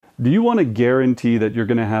Do you want to guarantee that you're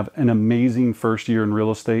going to have an amazing first year in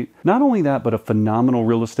real estate? Not only that, but a phenomenal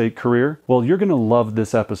real estate career? Well, you're going to love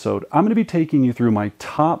this episode. I'm going to be taking you through my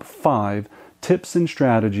top 5 tips and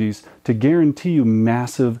strategies to guarantee you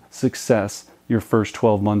massive success your first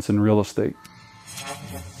 12 months in real estate.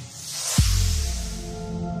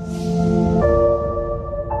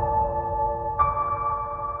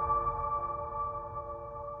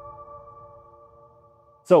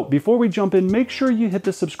 So before we jump in, make sure you hit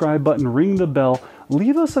the subscribe button, ring the bell,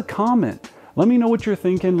 leave us a comment. Let me know what you're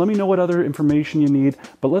thinking. Let me know what other information you need,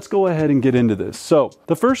 but let's go ahead and get into this. So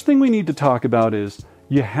the first thing we need to talk about is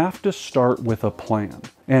you have to start with a plan.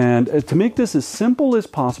 And to make this as simple as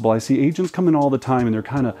possible, I see agents come in all the time and they're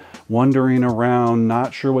kind of wandering around,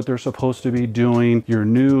 not sure what they're supposed to be doing. You're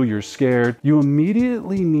new, you're scared. You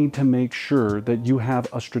immediately need to make sure that you have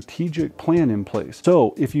a strategic plan in place.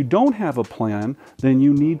 So if you don't have a plan, then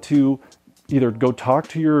you need to either go talk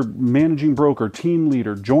to your managing broker, team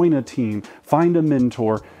leader, join a team, find a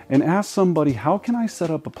mentor, and ask somebody, how can I set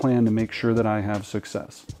up a plan to make sure that I have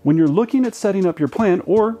success? When you're looking at setting up your plan,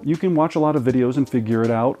 or you can watch a lot of videos and figure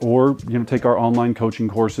it out, or take our online coaching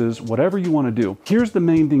courses, whatever you want to do. Here's the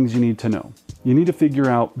main things you need to know. You need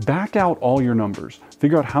to back out all your numbers.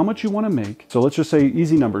 Figure out how much you want to make. So let's just say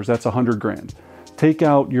easy numbers, that's 100 grand. Take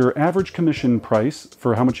out your average commission price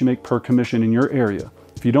for how much you make per commission in your area.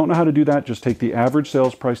 If you don't know how to do that, just take the average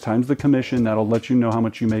sales price times the commission. That'll let you know how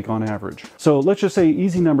much you make on average. So let's just say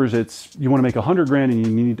easy numbers, you want to make 100 grand and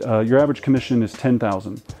you need, your average commission is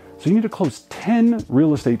 10,000. So you need to close 10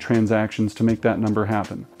 real estate transactions to make that number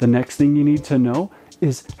happen. The next thing you need to know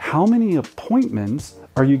is how many appointments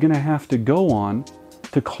are you going to have to go on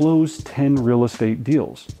to close 10 real estate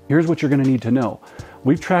deals? Here's what you're going to need to know.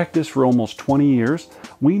 We've tracked this for almost 20 years.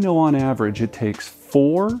 We know on average it takes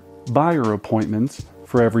 4 buyer appointments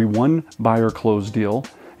for every 1 buyer closed deal,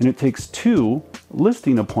 and it takes 2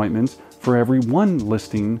 listing appointments for every 1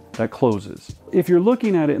 listing that closes. If you're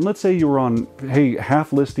looking at it, and let's say you were on,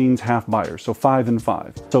 half listings, half buyers, so 5 and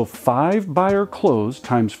 5. So 5 buyer closed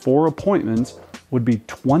times 4 appointments would be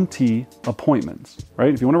 20 appointments,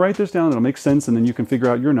 right? If you want to write this down, it'll make sense, and then you can figure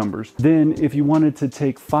out your numbers. Then if you wanted to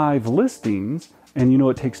take 5 listings, and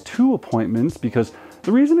it takes 2 appointments, because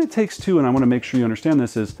the reason it takes 2, and I want to make sure you understand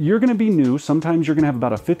this, is you're going to be new. Sometimes you're going to have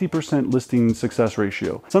about a 50% listing success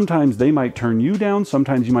ratio. Sometimes they might turn you down.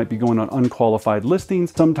 Sometimes you might be going on unqualified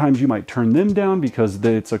listings. Sometimes you might turn them down because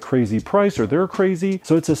it's a crazy price or they're crazy.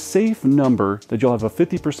 So it's a safe number that you'll have a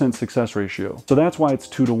 50% success ratio. So that's why it's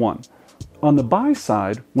 2 to 1. On the buy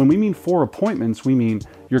side, when we mean 4 appointments, we mean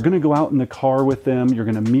you're going to go out in the car with them. You're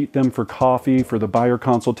going to meet them for coffee, for the buyer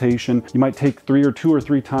consultation. You might take 2 or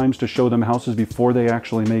 3 times to show them houses before they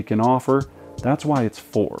actually make an offer. That's why it's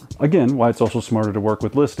 4. Again, why it's also smarter to work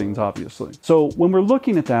with listings, obviously. So when we're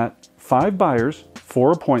looking at that, 5 buyers,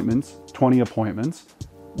 4 appointments, 20 appointments.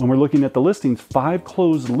 When we're looking at the listings, 5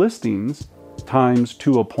 closed listings times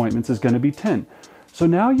 2 appointments is going to be 10. So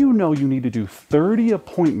now you need to do 30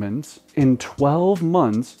 appointments in 12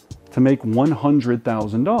 months to make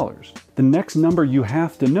 $100,000. The next number you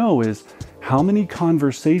have to know is, how many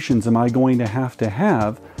conversations am I going to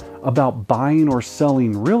have about buying or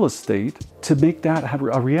selling real estate to make that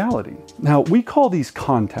a reality? Now, we call these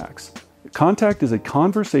contacts. Contact is a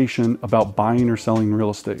conversation about buying or selling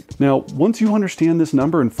real estate. Now, once you understand this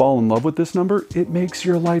number and fall in love with this number, it makes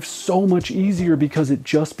your life so much easier because it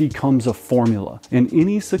just becomes a formula. And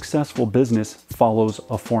any successful business follows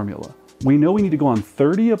a formula. We know we need to go on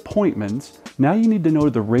 30 appointments. Now you need to know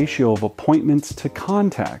the ratio of appointments to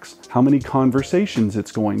contacts, how many conversations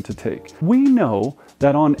it's going to take. We know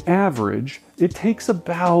that on average, it takes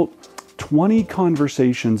about 20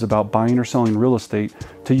 conversations about buying or selling real estate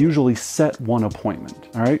to usually set 1 appointment.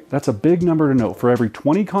 All right, that's a big number to know. For every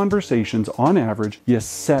 20 conversations, on average, you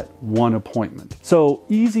set 1 appointment. So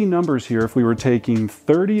easy numbers here, if we were taking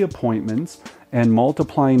 30 appointments and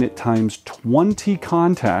multiplying it times 20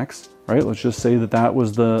 contacts, right? Let's just say that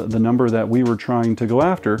was the number that we were trying to go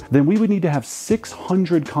after. Then we would need to have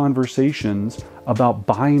 600 conversations about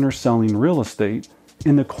buying or selling real estate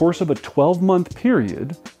in the course of a 12-month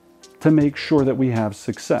period to make sure that we have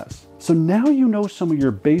success. So now you know some of your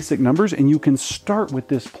basic numbers and you can start with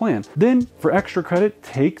this plan. Then for extra credit,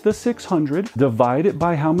 take the 600, divide it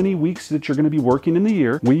by how many weeks that you're going to be working in the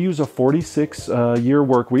year. We use a 46 year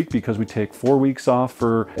work week because we take 4 weeks off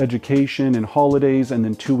for education and holidays and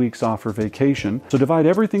then 2 weeks off for vacation. So divide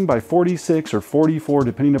everything by 46 or 44,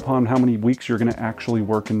 depending upon how many weeks you're going to actually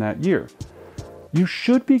work in that year. You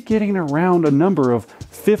should be getting around a number of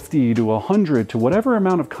 50 to 100 to whatever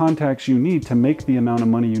amount of contacts you need to make the amount of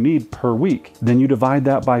money you need per week. Then you divide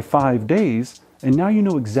that by 5 days And now you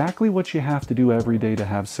know exactly what you have to do every day to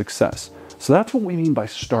have success. So that's what we mean by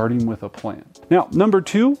starting with a plan. Now, number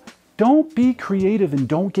 2, don't be creative and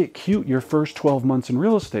don't get cute your first 12 months in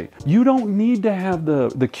real estate. You don't need to have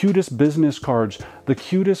the cutest business cards, the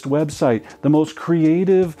cutest website, the most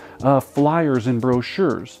creative flyers and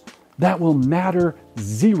brochures. That will matter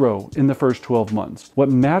zero in the first 12 months. What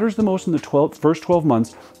matters the most in the first 12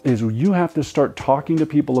 months is you have to start talking to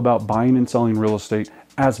people about buying and selling real estate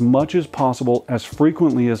as much as possible, as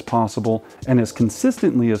frequently as possible, and as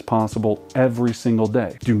consistently as possible every single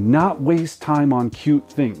day. Do not waste time on cute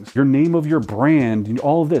things. Your name of your brand,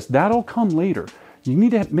 all of this, that'll come later. You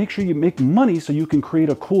need to make sure you make money so you can create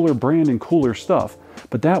a cooler brand and cooler stuff.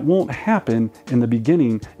 But that won't happen in the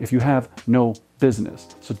beginning if you have no business.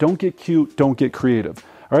 So don't get cute, don't get creative.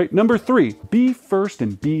 All right, number 3, be first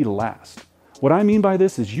and be last. What I mean by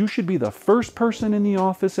this is you should be the first person in the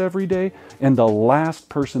office every day and the last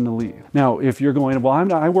person to leave. Now, if you're going,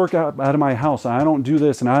 well, I work out of my house, I don't do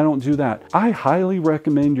this and I don't do that. I highly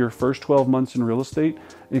recommend your first 12 months in real estate,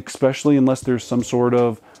 especially unless there's some sort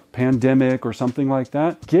of pandemic or something like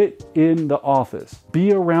that. Get in the office.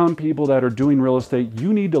 Be around people that are doing real estate.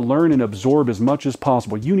 You need to learn and absorb as much as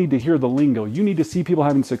possible. You need to hear the lingo. You need to see people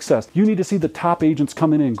having success. You need to see the top agents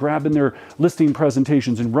coming in, grabbing their listing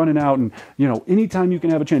presentations and running out. And, anytime you can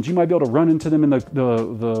have a chance, you might be able to run into them in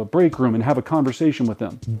the break room and have a conversation with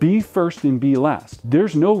them. Be first and be last.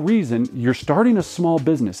 There's no reason you're starting a small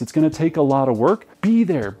business. It's going to take a lot of work. Be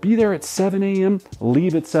there. Be there at 7 a.m.,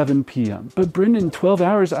 leave at 7 p.m. But Brendan, 12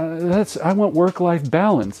 hours, I want work-life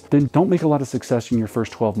balance. Then don't make a lot of success in your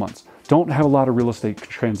first 12 months. Don't have a lot of real estate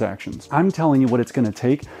transactions. I'm telling you what it's going to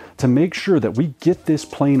take to make sure that we get this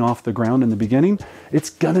plane off the ground in the beginning. It's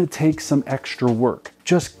going to take some extra work.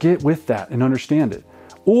 Just get with that and understand it.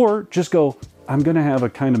 Or just go, I'm going to have a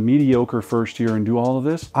kind of mediocre first year and do all of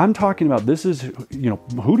this. I'm talking about this is,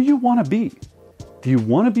 who do you want to be? Do you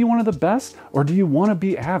want to be one of the best or do you want to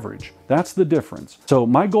be average? That's the difference. So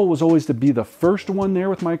my goal was always to be the first one there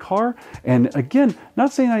with my car. And again,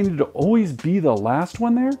 not saying I needed to always be the last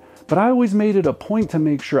one there, but I always made it a point to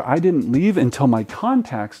make sure I didn't leave until my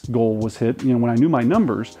contacts goal was hit, when I knew my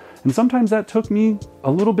numbers. And sometimes that took me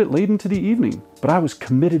a little bit late into the evening, but I was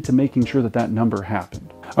committed to making sure that number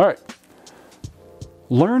happened. All right,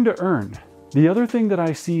 learn to earn. The other thing that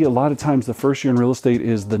I see a lot of times the first year in real estate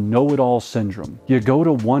is the know-it-all syndrome. You go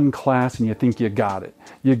to one class and you think you got it.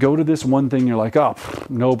 You go to this one thing, you're like, oh,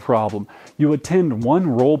 no problem. You attend one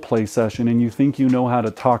role play session and you think you know how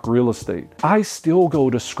to talk real estate. I still go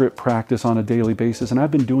to script practice on a daily basis and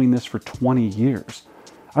I've been doing this for 20 years.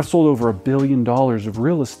 I've sold over $1 billion of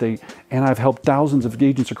real estate and I've helped thousands of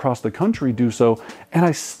agents across the country do so. And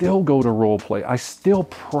I still go to role play. I still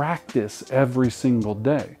practice every single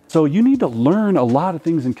day. So you need to learn a lot of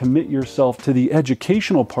things and commit yourself to the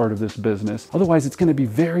educational part of this business. Otherwise, it's going to be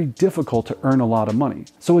very difficult to earn a lot of money.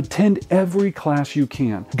 So attend every class you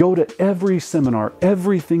can. Go to every seminar,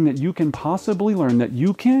 everything that you can possibly learn that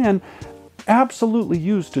you can absolutely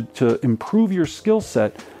use to improve your skill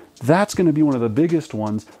set. That's going to be one of the biggest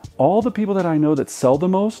ones. All the people that I know that sell the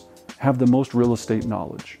most have the most real estate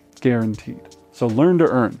knowledge, guaranteed. So learn to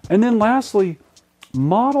earn. And then lastly,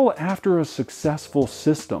 model after a successful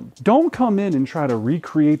system. Don't come in and try to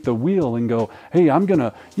recreate the wheel and go, hey,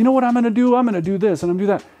 you know what I'm going to do? I'm going to do this and I'm going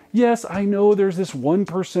to do that. Yes, I know there's this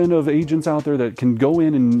 1% of agents out there that can go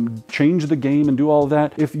in and change the game and do all of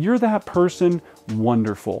that. If you're that person,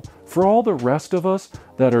 wonderful. For all the rest of us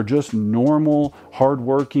that are just normal,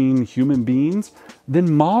 hardworking human beings,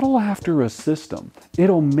 then model after a system.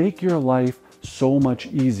 It'll make your life so much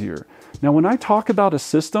easier. Now, when I talk about a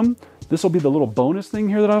system, this will be the little bonus thing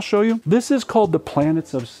here that I'll show you. This is called the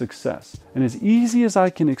planets of success. And as easy as I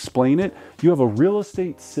can explain it, you have a real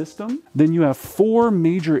estate system, then you have 4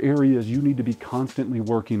 major areas you need to be constantly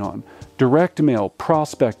working on: direct mail,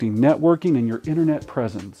 prospecting, networking, and your internet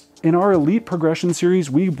presence. In our Elite Progression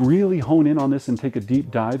series, we really hone in on this and take a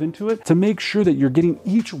deep dive into it to make sure that you're getting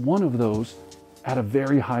each one of those at a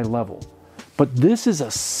very high level. But this is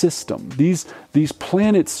a system. These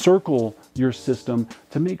planets circle your system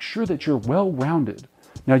to make sure that you're well-rounded.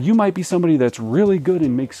 Now, you might be somebody that's really good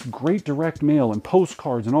and makes great direct mail and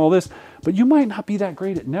postcards and all this, but you might not be that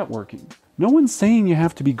great at networking. No one's saying you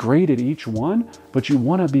have to be great at each one, but you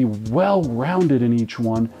want to be well-rounded in each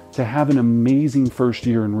one to have an amazing first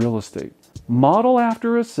year in real estate. Model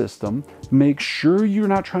after a system, make sure you're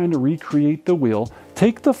not trying to recreate the wheel.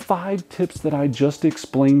 Take the 5 tips that I just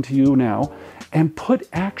explained to you now and put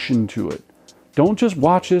action to it. Don't just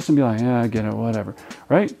watch this and be like, yeah, I get it, whatever,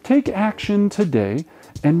 right? Take action today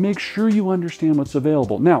and make sure you understand what's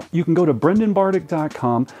available. Now, you can go to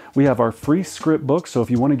brendanbardick.com. We have our free script book, so if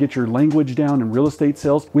you want to get your language down in real estate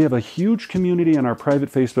sales, we have a huge community in our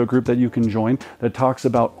private Facebook group that you can join that talks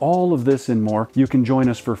about all of this and more. You can join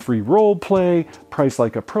us for free role play, Price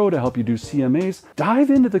Like a Pro to help you do CMAs. Dive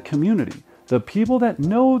into the community. The people that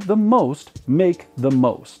know the most make the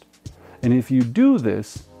most. And if you do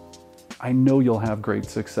this, I know you'll have great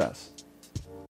success.